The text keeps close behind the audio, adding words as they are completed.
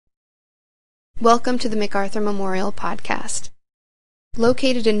Welcome to the MacArthur Memorial Podcast.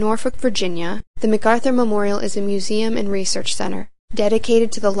 Located in Norfolk, Virginia, the MacArthur Memorial is a museum and research center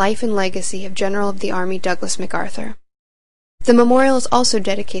dedicated to the life and legacy of General of the Army Douglas MacArthur. The memorial is also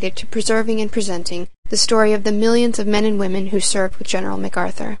dedicated to preserving and presenting the story of the millions of men and women who served with General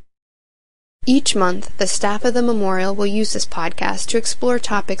MacArthur. Each month, the staff of the memorial will use this podcast to explore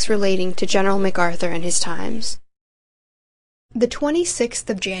topics relating to General MacArthur and his times. The 26th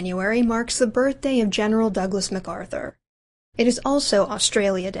of January marks the birthday of General Douglas MacArthur. It is also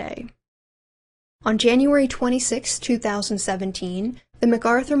Australia Day. On January 26, 2017, the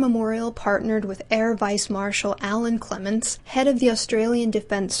MacArthur Memorial partnered with Air Vice Marshal Alan Clements, head of the Australian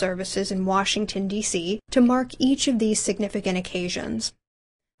Defence Services in Washington, D.C., to mark each of these significant occasions.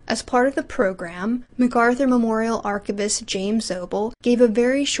 As part of the program, MacArthur Memorial Archivist James Zobel gave a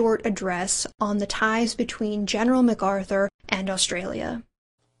very short address on the ties between General MacArthur and Australia.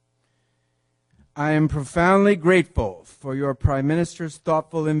 I am profoundly grateful for your Prime Minister's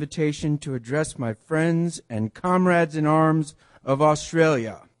thoughtful invitation to address my friends and comrades in arms of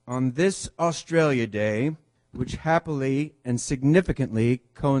Australia on this Australia Day, which happily and significantly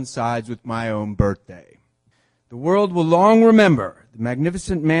coincides with my own birthday. The world will long remember the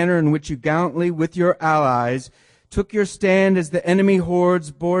magnificent manner in which you gallantly, with your allies, took your stand as the enemy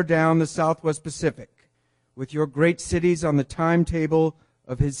hordes bore down the Southwest Pacific, with your great cities on the timetable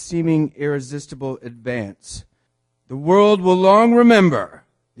of his seeming irresistible advance. The world will long remember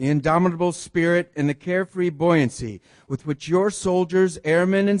the indomitable spirit and the carefree buoyancy with which your soldiers,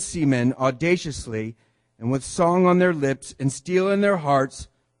 airmen, and seamen audaciously, and with song on their lips and steel in their hearts,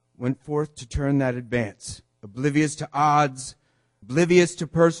 went forth to turn that advance, oblivious to odds, oblivious to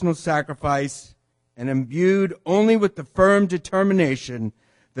personal sacrifice, and imbued only with the firm determination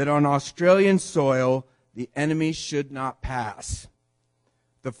that on Australian soil the enemy should not pass.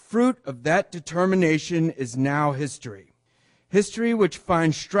 The fruit of that determination is now history. History which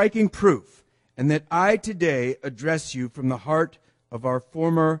finds striking proof, and that I today address you from the heart of our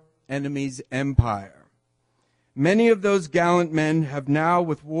former enemy's empire. Many of those gallant men have now,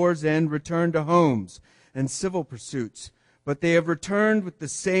 with war's end, returned to homes and civil pursuits, but they have returned with the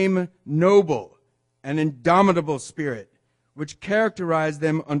same noble and indomitable spirit which characterized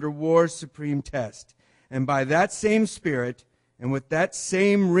them under war's supreme test. And by that same spirit, and with that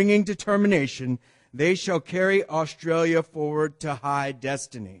same ringing determination, they shall carry Australia forward to high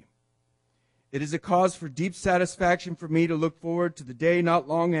destiny. It is a cause for deep satisfaction for me to look forward to the day not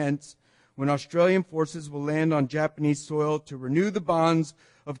long hence when Australian forces will land on Japanese soil to renew the bonds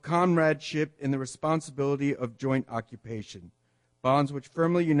of comradeship in the responsibility of joint occupation, bonds which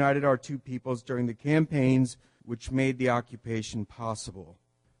firmly united our two peoples during the campaigns which made the occupation possible.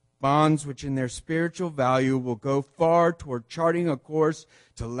 Bonds which in their spiritual value will go far toward charting a course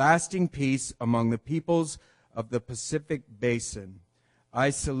to lasting peace among the peoples of the Pacific Basin.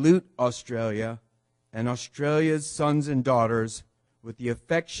 I salute Australia and Australia's sons and daughters with the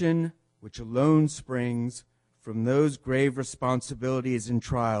affection which alone springs from those grave responsibilities and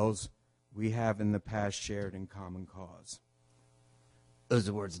trials we have in the past shared in common cause. Those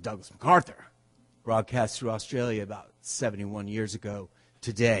are the words of Douglas MacArthur, broadcast through Australia about 71 years ago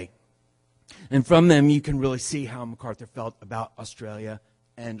today. And from them, you can really see how MacArthur felt about Australia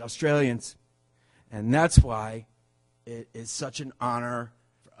and Australians. And that's why it is such an honor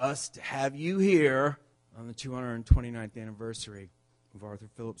for us to have you here on the 229th anniversary of Arthur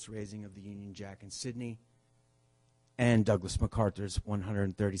Phillip's raising of the Union Jack in Sydney and Douglas MacArthur's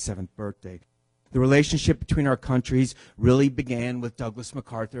 137th birthday. The relationship between our countries really began with Douglas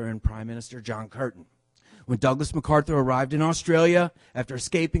MacArthur and Prime Minister John Curtin. When Douglas MacArthur arrived in Australia after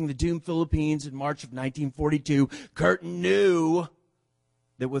escaping the doomed Philippines in March of 1942, Curtin knew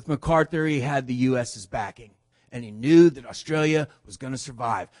that with MacArthur he had the U.S.'s backing, and he knew that Australia was going to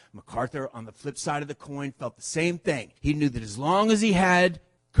survive. MacArthur, on the flip side of the coin, felt the same thing. He knew that as long as he had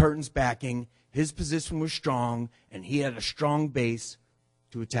Curtin's backing, his position was strong, and he had a strong base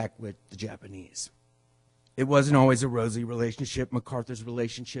to attack with the Japanese. It wasn't always a rosy relationship. MacArthur's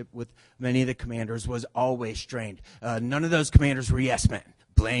relationship with many of the commanders was always strained. None of those commanders were yes men.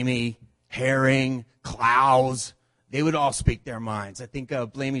 Blamey, Herring, Clowes, they would all speak their minds. I think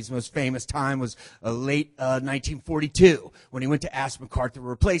Blamey's most famous time was late 1942 when he went to ask MacArthur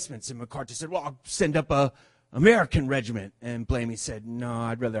replacements. And MacArthur said, well, I'll send up a American regiment. And Blamey said, no,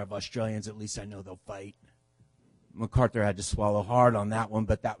 I'd rather have Australians. At least I know they'll fight. MacArthur had to swallow hard on that one,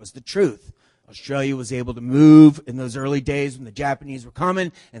 but that was the truth. Australia was able to move in those early days when the Japanese were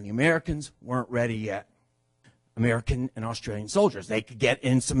coming and the Americans weren't ready yet. American and Australian soldiers, they could get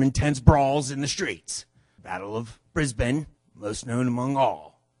in some intense brawls in the streets. Battle of Brisbane, most known among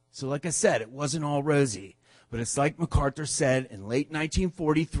all. So like I said, it wasn't all rosy. But it's like MacArthur said in late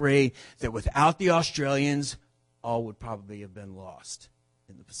 1943, that without the Australians, all would probably have been lost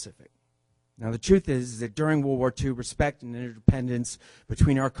in the Pacific. Now, the truth is that during World War II, respect and interdependence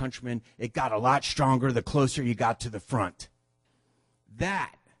between our countrymen, it got a lot stronger the closer you got to the front.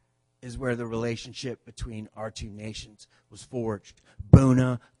 That is where the relationship between our two nations was forged.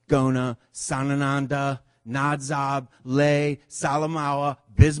 Buna, Gona, Sanananda, Nadzab, Leh, Salamaua,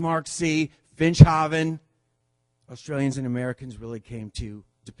 Bismarck Sea, Finchhaven. Australians and Americans really came to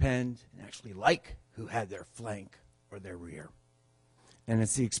depend and actually like who had their flank or their rear. And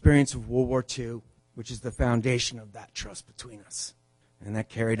it's the experience of World War II, which is the foundation of that trust between us. And that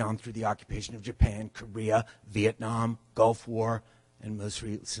carried on through the occupation of Japan, Korea, Vietnam, Gulf War, and most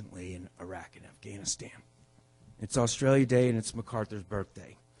recently in Iraq and Afghanistan. It's Australia Day and it's MacArthur's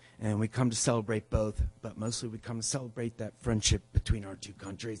birthday. And we come to celebrate both, but mostly we come to celebrate that friendship between our two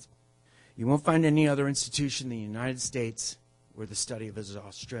countries. You won't find any other institution in the United States where the study of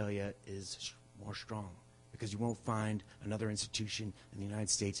Australia is more strong, because you won't find another institution in the United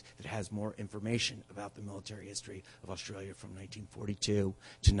States that has more information about the military history of Australia from 1942 to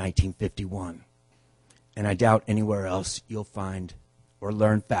 1951. And I doubt anywhere else you'll find or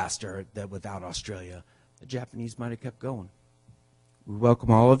learn faster that without Australia, the Japanese might have kept going. We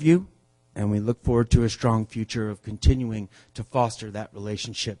welcome all of you, and we look forward to a strong future of continuing to foster that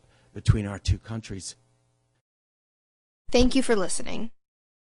relationship between our two countries. Thank you for listening.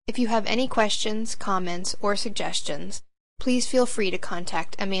 If you have any questions, comments, or suggestions, please feel free to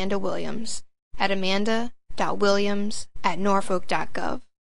contact Amanda Williams at amanda.williams@norfolk.gov.